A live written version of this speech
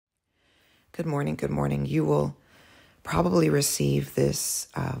Good morning. Good morning. You will probably receive this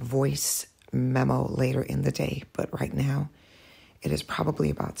voice memo later in the day, but right now it is probably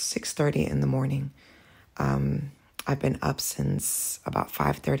about 6:30 in the morning. I've been up since about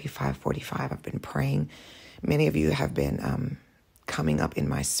 5:30, 5:45. I've been praying. Many of you have been coming up in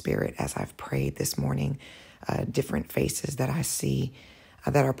my spirit as I've prayed this morning. Different faces that I see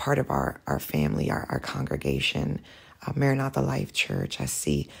that are part of our family, our congregation, Maranatha Life Church. I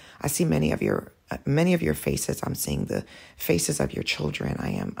see many of your faces. I'm seeing the faces of your children.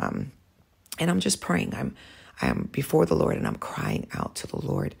 And I'm just praying. I am before the Lord and I'm crying out to the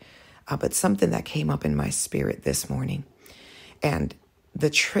Lord. But something that came up in my spirit this morning, and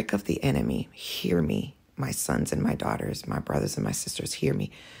the trick of the enemy, hear me, my sons and my daughters, my brothers and my sisters, hear me.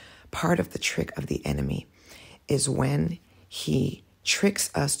 Part of the trick of the enemy is when he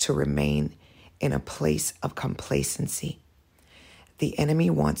tricks us to remain in a place of complacency. The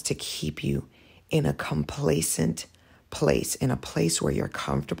enemy wants to keep you in a complacent place, in a place where you're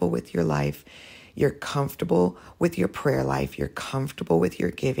comfortable with your life, you're comfortable with your prayer life, you're comfortable with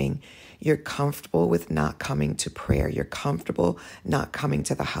your giving, you're comfortable with not coming to prayer, you're comfortable not coming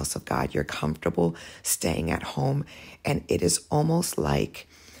to the house of God, you're comfortable staying at home. And it is almost like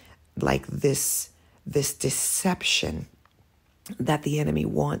this deception that the enemy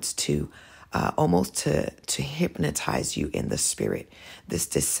wants to almost to hypnotize you in the spirit, this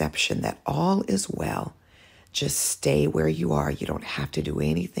deception that all is well. Just stay where you are. You don't have to do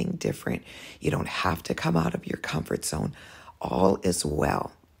anything different. You don't have to come out of your comfort zone. All is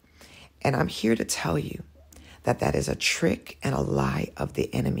well. And I'm here to tell you that that is a trick and a lie of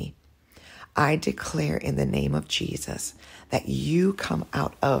the enemy. I declare in the name of Jesus that you come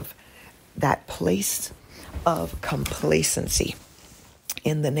out of that place of complacency.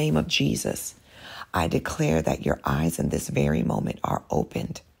 In the name of Jesus, I declare that your eyes in this very moment are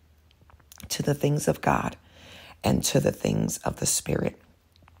opened to the things of God and to the things of the Spirit.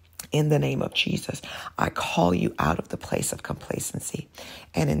 In the name of Jesus, I call you out of the place of complacency.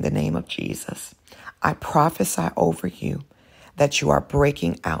 And in the name of Jesus, I prophesy over you that you are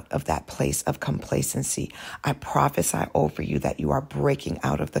breaking out of that place of complacency. I prophesy over you that you are breaking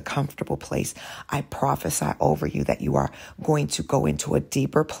out of the comfortable place. I prophesy over you that you are going to go into a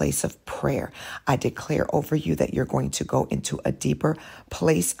deeper place of prayer. I declare over you that you're going to go into a deeper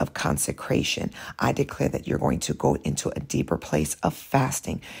place of consecration. I declare that you're going to go into a deeper place of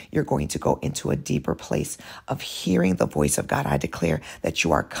fasting. You're going to go into a deeper place of hearing the voice of God. I declare that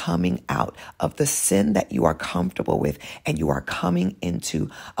you are coming out of the sin that you are comfortable with, and you are coming into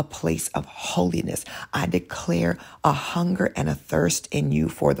a place of holiness. I declare a hunger and a thirst in you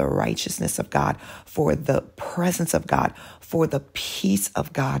for the righteousness of God, for the presence of God, for the peace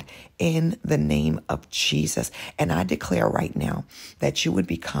of God in the name of Jesus. And I declare right now that you would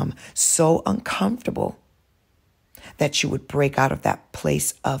become so uncomfortable that you would break out of that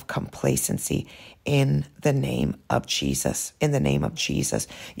place of complacency in the name of Jesus. In the name of Jesus,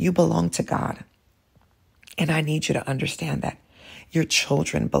 you belong to God. And I need you to understand that your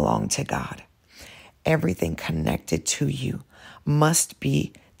children belong to God. Everything connected to you must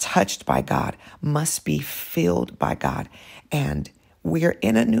be touched by God, must be filled by God. And we're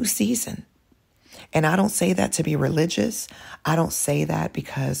in a new season. And I don't say that to be religious. I don't say that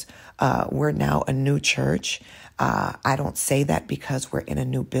because we're now a new church. I don't say that because we're in a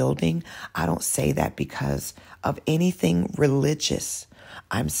new building. I don't say that because of anything religious.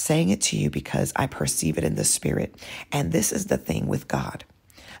 I'm saying it to you because I perceive it in the spirit. And this is the thing with God.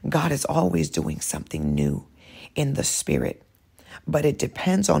 God is always doing something new in the spirit. But it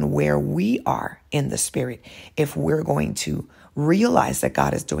depends on where we are in the spirit. If we're going to realize that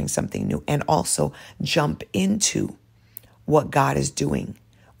God is doing something new and also jump into what God is doing,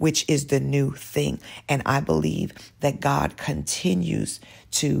 which is the new thing. And I believe that God continues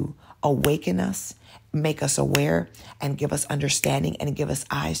to awaken us, make us aware, and give us understanding and give us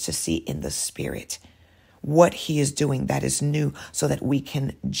eyes to see in the spirit what he is doing that is new so that we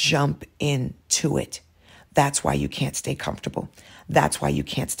can jump into it. That's why you can't stay comfortable. That's why you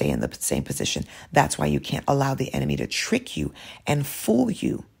can't stay in the same position. That's why you can't allow the enemy to trick you and fool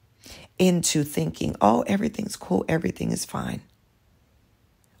you into thinking, oh, everything's cool, everything is fine,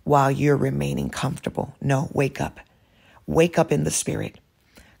 while you're remaining comfortable. No, wake up. Wake up in the spirit.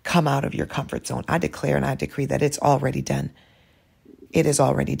 Come out of your comfort zone. I declare and I decree that it's already done. It is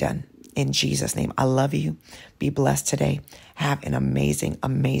already done. in Jesus' name. I love you. Be blessed today. Have an amazing,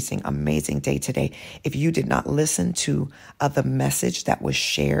 amazing, amazing day today. If you did not listen to the message that was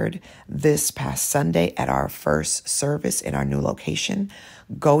shared this past Sunday at our first service in our new location,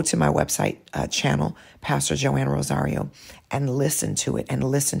 go to my website channel, Pastor Joanne Rosario, and listen to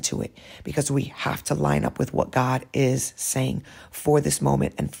it because we have to line up with what God is saying for this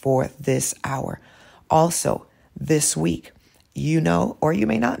moment and for this hour. Also, this week, you know, or you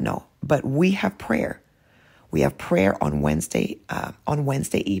may not know, but we have prayer. We have prayer on Wednesday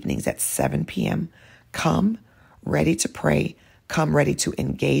evenings at 7 p.m. Come ready to pray, come ready to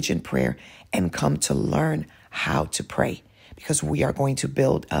engage in prayer, and come to learn how to pray, because we are going to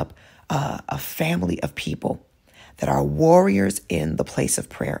build up a family of people that are warriors in the place of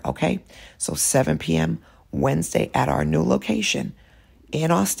prayer, okay? So 7 p.m. Wednesday at our new location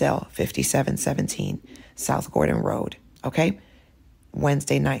in Austell, 5717 South Gordon Road, okay?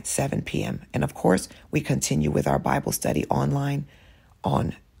 Wednesday night, 7 p.m. And of course, we continue with our Bible study online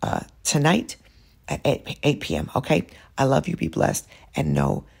on tonight at 8 p.m., okay? I love you. Be blessed. And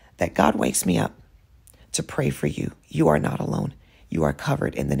know that God wakes me up to pray for you. You are not alone. You are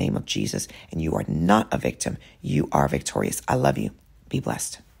covered in the name of Jesus, and you are not a victim. You are victorious. I love you. Be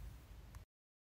blessed.